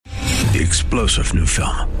the explosive new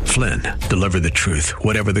film, Flynn, Deliver the Truth,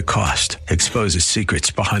 Whatever the Cost, exposes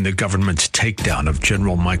secrets behind the government's takedown of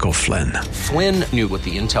General Michael Flynn. Flynn knew what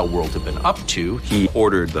the intel world had been up to. He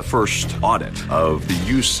ordered the first audit of the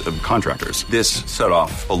use of contractors. This set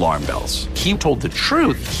off alarm bells. He told the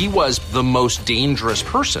truth. He was the most dangerous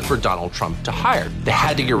person for Donald Trump to hire. They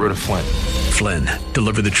had to get rid of Flynn. Flynn,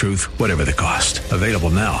 Deliver the Truth, Whatever the Cost. Available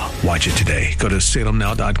now. Watch it today. Go to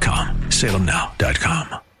salemnow.com.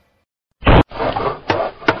 salemnow.com.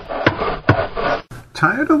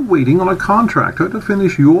 Tired of waiting on a contractor to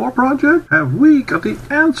finish your project? Have we got the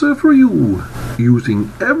answer for you?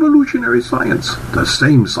 Using evolutionary science, the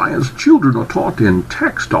same science children are taught in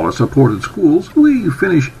tax dollar-supported schools, we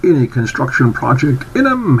finish any construction project in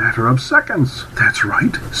a matter of seconds. That's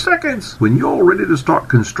right, seconds! When you're ready to start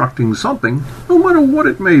constructing something, no matter what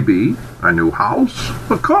it may be, a new house,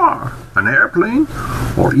 a car, an airplane,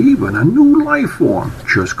 or even a new life form,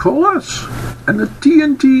 just call us, and the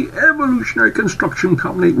TNT Evolutionary Construction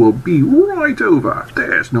Company will be right over.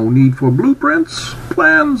 There's no need for blueprints,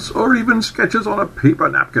 plans, or even sketches on a paper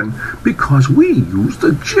napkin, because we use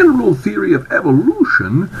the general theory of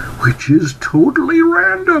evolution, which is totally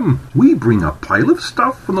random. We bring a pile of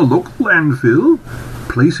stuff from the local landfill,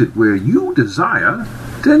 place it where you desire,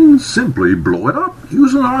 then simply blow it up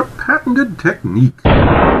using our patented technique.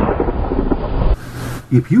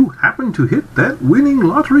 If you happen to hit that winning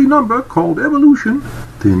lottery number called evolution,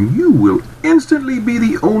 then you will instantly be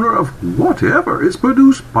the owner of whatever is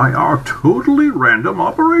produced by our totally random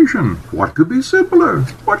operation. What could be simpler?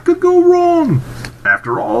 What could go wrong?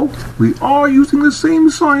 After all, we are using the same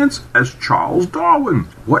science as Charles Darwin.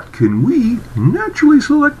 What can we naturally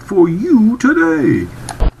select for you today?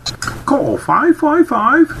 Call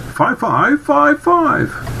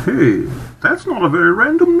 555-5555. Hey, that's not a very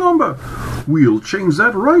random number. We'll change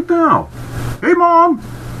that right now. Hey, Mom,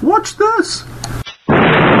 watch this.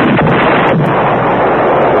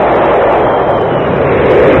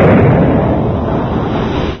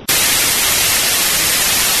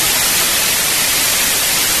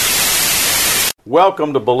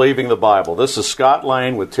 Welcome to Believing the Bible. This is Scott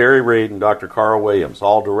Lane with Terry Reed and Dr. Carl Williams,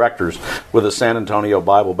 all directors with the San Antonio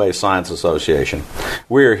Bible-Based Science Association.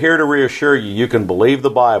 We are here to reassure you you can believe the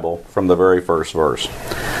Bible from the very first verse.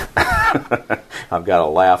 I've got to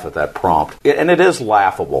laugh at that prompt. And it is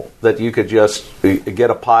laughable that you could just get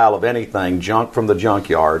a pile of anything, junk from the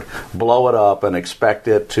junkyard, blow it up, and expect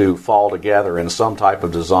it to fall together in some type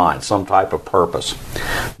of design, some type of purpose.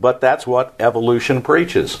 But that's what evolution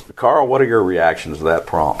preaches. Carl, what are your reactions to that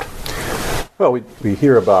prompt? Well, we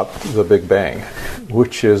hear about the Big Bang,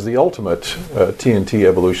 which is the ultimate TNT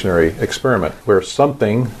evolutionary experiment, where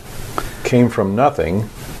something came from nothing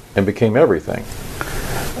and became everything.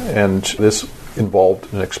 And this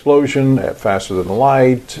involved an explosion at faster than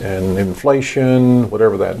light and inflation,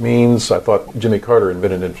 whatever that means. I thought Jimmy Carter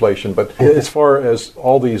invented inflation, but as far as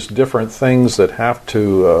all these different things that have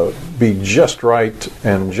to be just right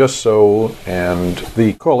and just so, and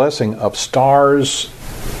the coalescing of stars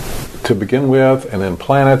to begin with, and then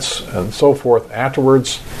planets and so forth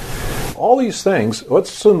afterwards, all these things,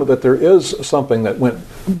 let's assume that there is something that went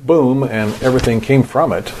boom and everything came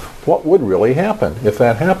from it. What would really happen if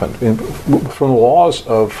that happened? From the laws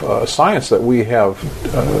of science that we have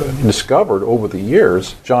discovered over the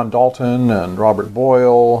years, John Dalton and Robert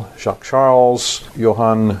Boyle, Jacques Charles,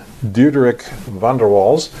 Johann Diederik van der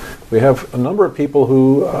Waals, we have a number of people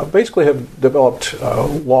who basically have developed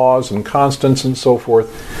laws and constants and so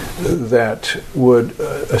forth that would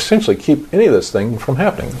essentially keep any of this thing from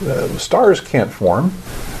happening. Stars can't form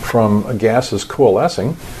from gases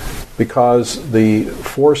coalescing, because the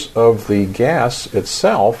force of the gas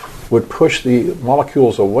itself would push the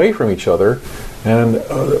molecules away from each other, and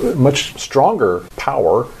much stronger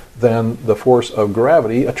power than the force of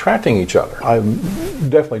gravity attracting each other. I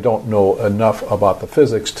definitely don't know enough about the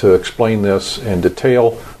physics to explain this in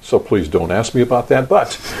detail, so please don't ask me about that.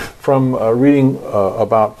 But from reading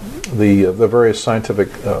about the various scientific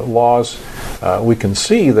laws, we can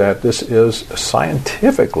see that this is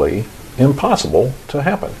scientifically impossible to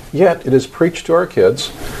happen. Yet it is preached to our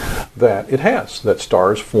kids that it has, that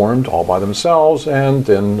stars formed all by themselves and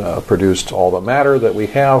then produced all the matter that we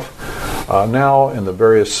have now in the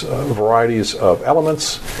various varieties of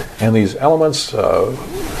elements, and these elements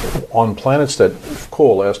on planets that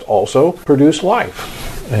coalesced also produced life.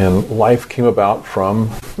 And life came about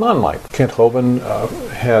from non-life. Kent Hovind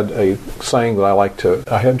had a saying that I like to,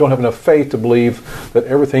 don't have enough faith to believe that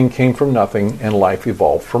everything came from nothing and life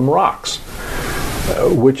evolved from rocks,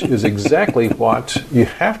 which is exactly what you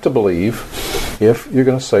have to believe if you're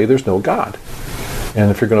going to say there's no God. And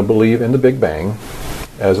if you're going to believe in the Big Bang,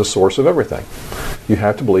 as a source of everything. You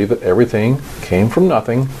have to believe that everything came from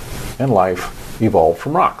nothing and life evolved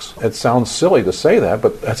from rocks. It sounds silly to say that,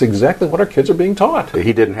 but that's exactly what our kids are being taught.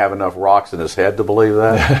 He didn't have enough rocks in his head to believe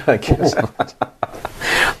that? I guess not.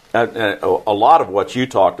 A lot of what you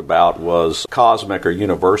talked about was cosmic or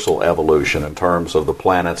universal evolution in terms of the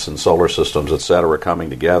planets and solar systems, etc., coming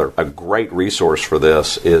together. A great resource for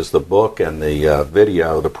this is the book and the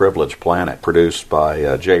video, The Privileged Planet, produced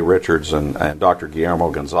by Jay Richards and Dr.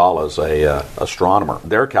 Guillermo Gonzalez, a astronomer.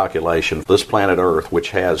 Their calculation, this planet Earth, which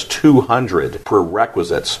has 200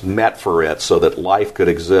 prerequisites met for it so that life could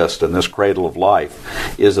exist in this cradle of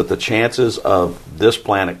life, is that the chances of this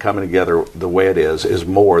planet coming together the way it is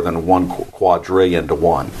more than 1 quadrillion to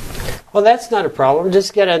 1. Well, that's not a problem.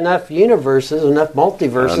 Just get enough universes, enough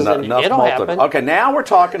multiverses, and it'll happen. Okay, now we're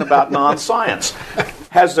talking about non-science.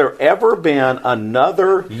 Has there ever been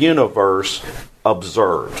another universe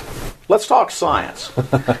observed? Let's talk science.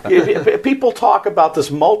 People talk about this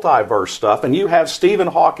multiverse stuff, and you have Stephen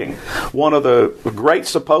Hawking, one of the great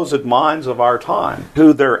supposed minds of our time,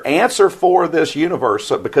 who their answer for this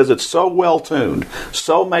universe, because it's so well-tuned,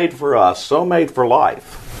 so made for us, so made for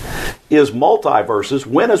life, is multiverses.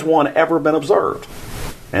 When has one ever been observed?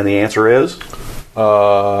 And the answer is?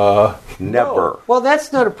 Never. Well,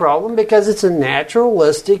 that's not a problem because it's a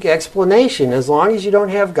naturalistic explanation. As long as you don't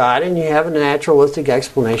have God and you have a naturalistic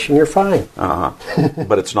explanation, you're fine.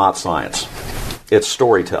 But it's not science. It's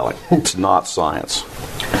storytelling. It's not science.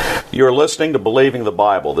 You're listening to Believing the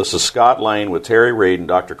Bible. This is Scott Lane with Terry Reed and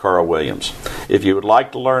Dr. Carl Williams. If you would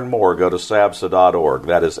like to learn more, go to sabsa.org.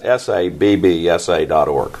 That is sabbsa.org.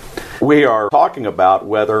 We are talking about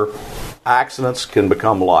whether accidents can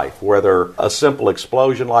become life, whether a simple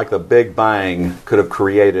explosion like the Big Bang could have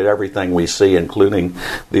created everything we see, including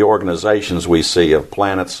the organizations we see of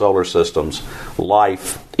planets, solar systems,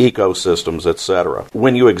 life, ecosystems, etc.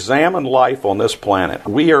 When you examine life on this planet,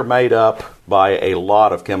 we are made up by a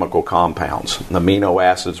lot of chemical compounds, amino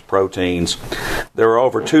acids, proteins. There are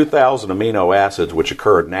over 2,000 amino acids which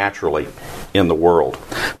occur naturally in the world,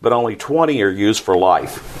 but only 20 are used for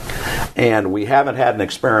life. And we haven't had an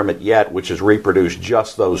experiment yet which has reproduced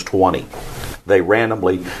just those 20. They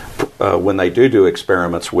randomly, when they do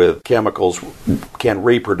experiments with chemicals, can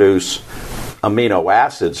reproduce amino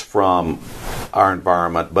acids from our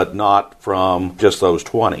environment, but not from just those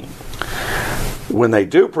 20. When they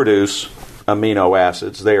do produce amino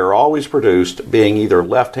acids, they are always produced being either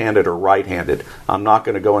left-handed or right-handed. I'm not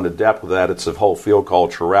going to go into depth with that. It's a whole field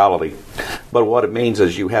called chirality. But what it means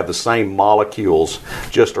is you have the same molecules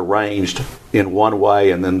just arranged in one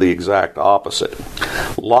way and then the exact opposite.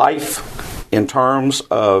 Life, in terms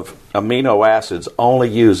of amino acids, only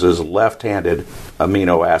uses left-handed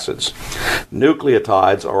amino acids.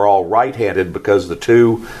 Nucleotides are all right-handed because the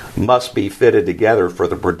two must be fitted together for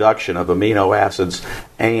the production of amino acids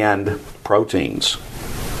and proteins.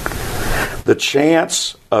 The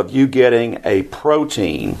chance of you getting a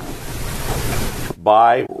protein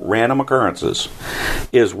by random occurrences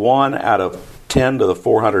is 1 out of 10 to the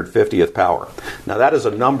 450th power. Now that is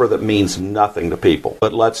a number that means nothing to people,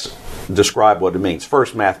 but let's describe what it means.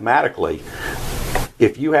 First, mathematically,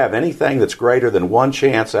 if you have anything that's greater than 1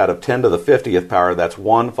 chance out of 10 to the 50th power, that's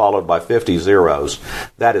 1 followed by 50 zeros.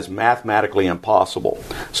 That is mathematically impossible.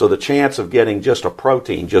 So the chance of getting just a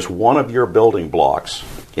protein, just one of your building blocks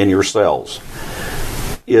in your cells,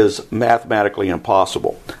 is mathematically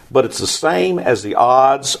impossible. But it's the same as the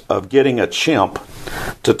odds of getting a chimp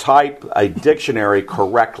to type a dictionary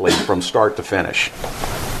correctly from start to finish.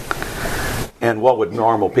 And what would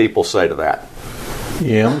normal people say to that?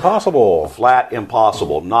 Impossible. Flat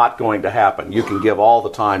impossible. Not going to happen. You can give all the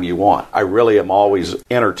time you want. I really am always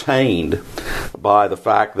entertained by the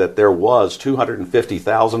fact that there was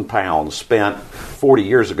 250,000 pounds spent 40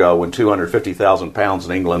 years ago when 250,000 pounds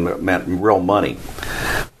in England meant real money.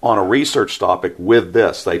 On a research topic with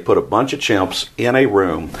this, they put a bunch of chimps in a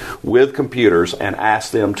room with computers and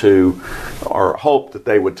asked them to, or hoped that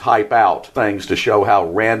they would type out things to show how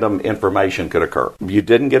random information could occur. You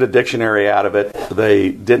didn't get a dictionary out of it. They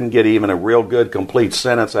didn't get even a real good complete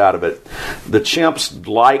sentence out of it. The chimps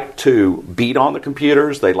like to beat on the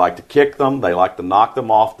computers. They like to kick them. They like to knock them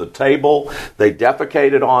off the table. They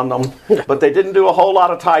defecated on them, but they didn't do a whole lot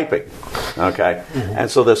of typing. Okay? And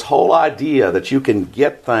so this whole idea that you can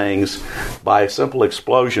get things by a simple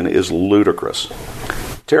explosion is ludicrous.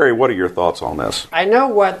 Terry, what are your thoughts on this? I know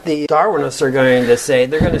what the Darwinists are going to say.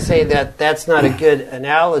 They're going to say that that's not a good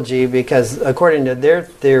analogy because, according to their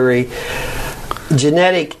theory,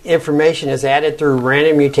 genetic information is added through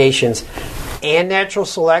random mutations. and natural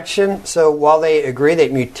selection. So while they agree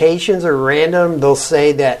that mutations are random, they'll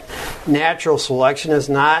say that natural selection is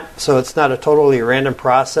not, so it's not a totally random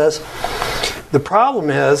process. The problem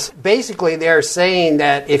is, basically they're saying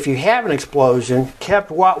that if you have an explosion, kept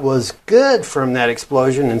what was good from that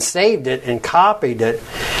explosion and saved it and copied it,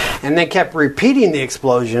 and then kept repeating the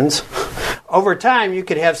explosions, over time you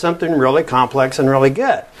could have something really complex and really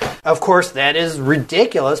good. Of course, that is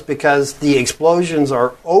ridiculous because the explosions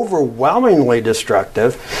are overwhelmingly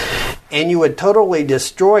destructive, and you would totally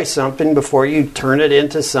destroy something before you turn it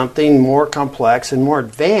into something more complex and more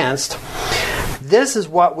advanced. This is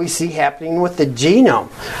what we see happening with the genome.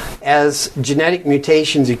 As genetic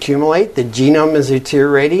mutations accumulate, the genome is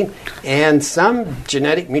deteriorating, and some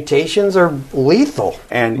genetic mutations are lethal.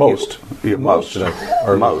 And Most. Most.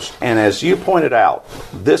 And as you pointed out,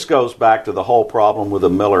 this goes back to the whole problem with the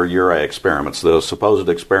Miller-Urey experiments, those supposed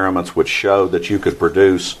experiments which showed that you could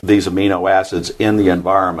produce these amino acids in the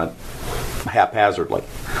environment haphazardly.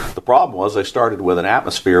 The problem was they started with an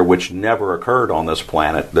atmosphere which never occurred on this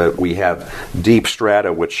planet, that we have deep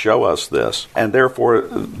strata which show us this, and therefore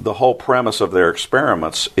the whole premise of their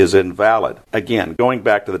experiments is invalid. Again, going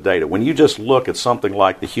back to the data, when you just look at something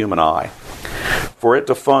like the human eye, for it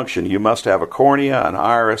to function, you must have a cornea, an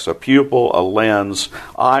iris, a pupil, a lens,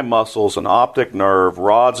 eye muscles, an optic nerve,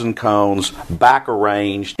 rods and cones, back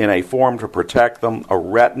arranged in a form to protect them, a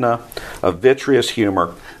retina, a vitreous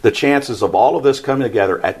humor. The chances of all of this coming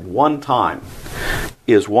together at one time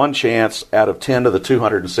is one chance out of 10 to the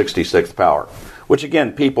 266th power, which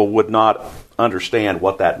again, people would not understand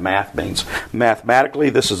what that math means.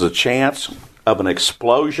 Mathematically, this is a chance of an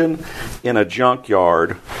explosion in a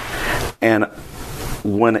junkyard, and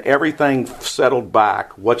when everything settled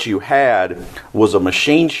back, what you had was a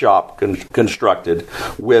machine shop constructed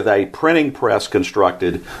with a printing press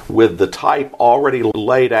constructed with the type already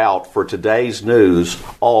laid out for today's news,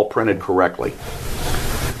 all printed correctly.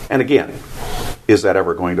 And again, is that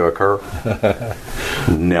ever going to occur?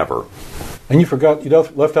 Never. And you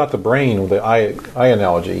left out the brain with the eye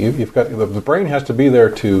analogy. You've got the brain has to be there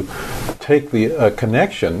to take the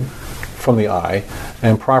connection from the eye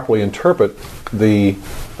and properly interpret the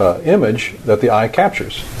image that the eye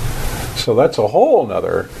captures. So that's a whole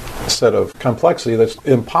other set of complexity that's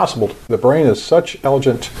impossible. The brain is such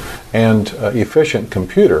elegant and efficient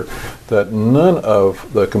computer that none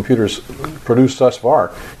of the computers produced thus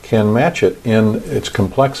far can match it in its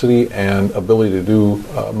complexity and ability to do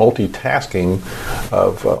multitasking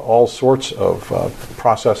of all sorts of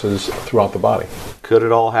processes throughout the body. Could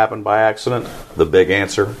it all happen by accident? The big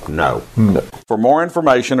answer, no. For more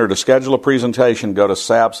information or to schedule a presentation, go to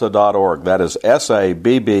sabsa.org. That is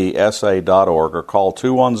sabbsa.org, or call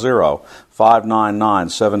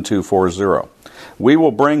 210-599-7240. We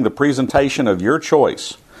will bring the presentation of your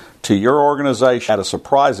choice to your organization at a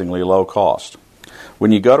surprisingly low cost.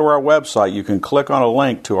 When you go to our website, you can click on a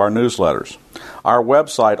link to our newsletters. Our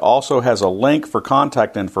website also has a link for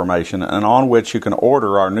contact information, and on which you can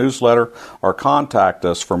order our newsletter or contact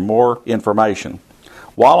us for more information.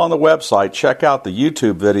 While on the website, check out the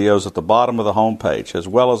YouTube videos at the bottom of the homepage, as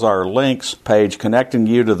well as our links page connecting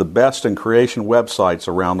you to the best in creation websites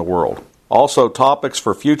around the world. Also, topics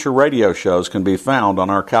for future radio shows can be found on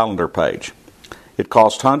our calendar page. It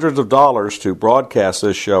costs hundreds of dollars to broadcast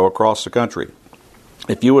this show across the country.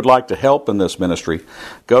 If you would like to help in this ministry,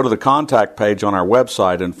 go to the contact page on our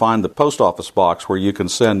website and find the post office box where you can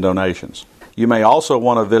send donations. You may also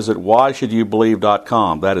want to visit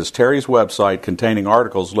whyshouldyoubelieve.com. That is Terry's website containing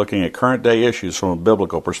articles looking at current day issues from a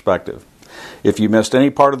biblical perspective. If you missed any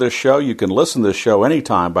part of this show, you can listen to this show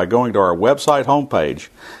anytime by going to our website homepage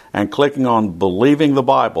and clicking on Believing the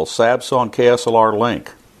Bible, SABSA on KSLR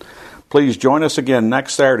link. Please join us again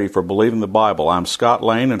next Saturday for Believing the Bible. I'm Scott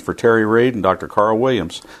Lane, and for Terry Reed and Dr. Carl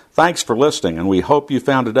Williams, thanks for listening, and we hope you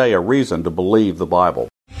found today a reason to believe the Bible.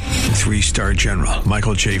 3-star General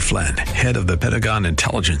Michael J. Flynn, head of the Pentagon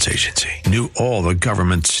Intelligence Agency, knew all the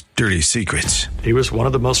government's dirty secrets. He was one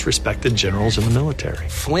of the most respected generals in the military.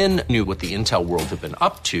 Flynn knew what the intel world had been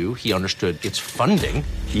up to. He understood its funding.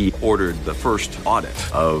 He ordered the first audit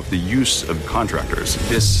of the use of contractors.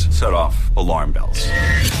 This set off alarm bells.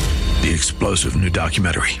 The explosive new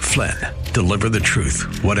documentary, Flynn, Deliver the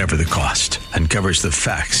Truth, Whatever the Cost, uncovers the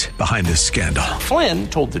facts behind this scandal. Flynn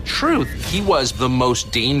told the truth. He was the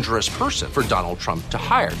most dangerous person for Donald Trump to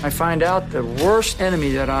hire. I find out the worst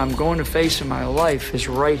enemy that I'm going to face in my life is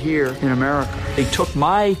right here in America. They took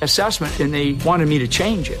my assessment and they wanted me to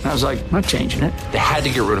change it. And I was like, I'm not changing it. They had to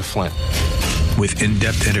get rid of Flynn. with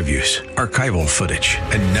in-depth interviews, archival footage,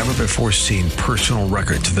 and never-before-seen personal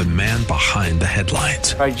records of the man behind the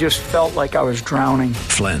headlines. I just felt like I was drowning.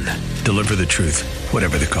 Flynn, deliver the truth,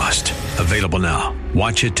 whatever the cost. Available now.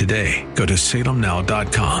 Watch it today. Go to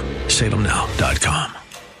salemnow.com. salemnow.com.